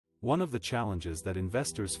One of the challenges that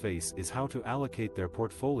investors face is how to allocate their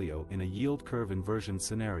portfolio in a yield curve inversion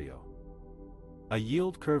scenario. A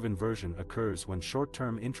yield curve inversion occurs when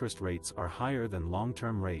short-term interest rates are higher than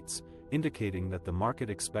long-term rates, indicating that the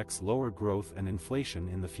market expects lower growth and inflation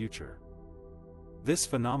in the future. This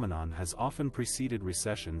phenomenon has often preceded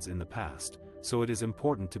recessions in the past, so it is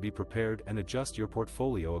important to be prepared and adjust your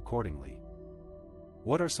portfolio accordingly.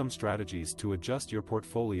 What are some strategies to adjust your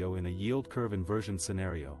portfolio in a yield curve inversion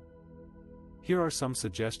scenario? Here are some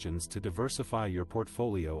suggestions to diversify your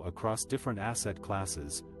portfolio across different asset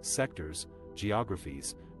classes, sectors,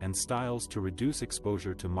 geographies, and styles to reduce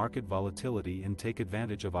exposure to market volatility and take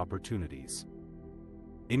advantage of opportunities.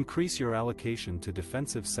 Increase your allocation to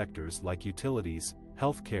defensive sectors like utilities,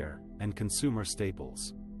 healthcare, and consumer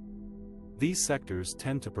staples. These sectors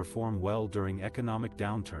tend to perform well during economic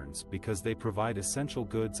downturns because they provide essential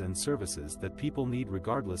goods and services that people need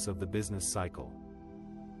regardless of the business cycle.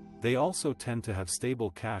 They also tend to have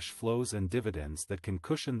stable cash flows and dividends that can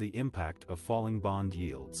cushion the impact of falling bond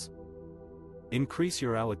yields. Increase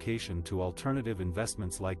your allocation to alternative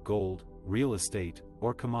investments like gold, real estate,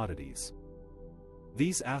 or commodities.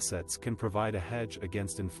 These assets can provide a hedge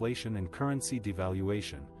against inflation and currency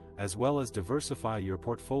devaluation, as well as diversify your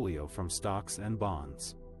portfolio from stocks and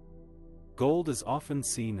bonds. Gold is often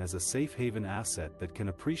seen as a safe haven asset that can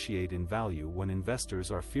appreciate in value when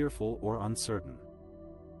investors are fearful or uncertain.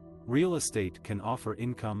 Real estate can offer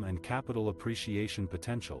income and capital appreciation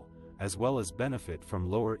potential, as well as benefit from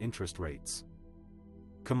lower interest rates.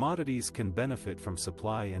 Commodities can benefit from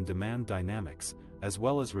supply and demand dynamics, as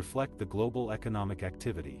well as reflect the global economic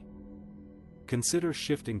activity. Consider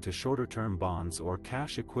shifting to shorter-term bonds or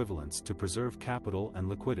cash equivalents to preserve capital and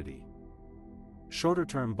liquidity.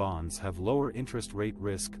 Shorter-term bonds have lower interest rate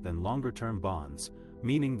risk than longer-term bonds,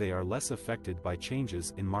 meaning they are less affected by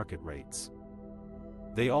changes in market rates.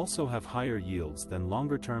 They also have higher yields than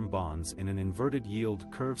longer-term bonds in an inverted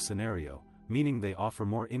yield curve scenario, meaning they offer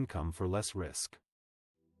more income for less risk.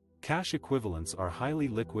 Cash equivalents are highly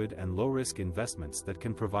liquid and low-risk investments that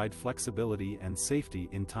can provide flexibility and safety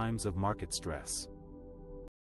in times of market stress.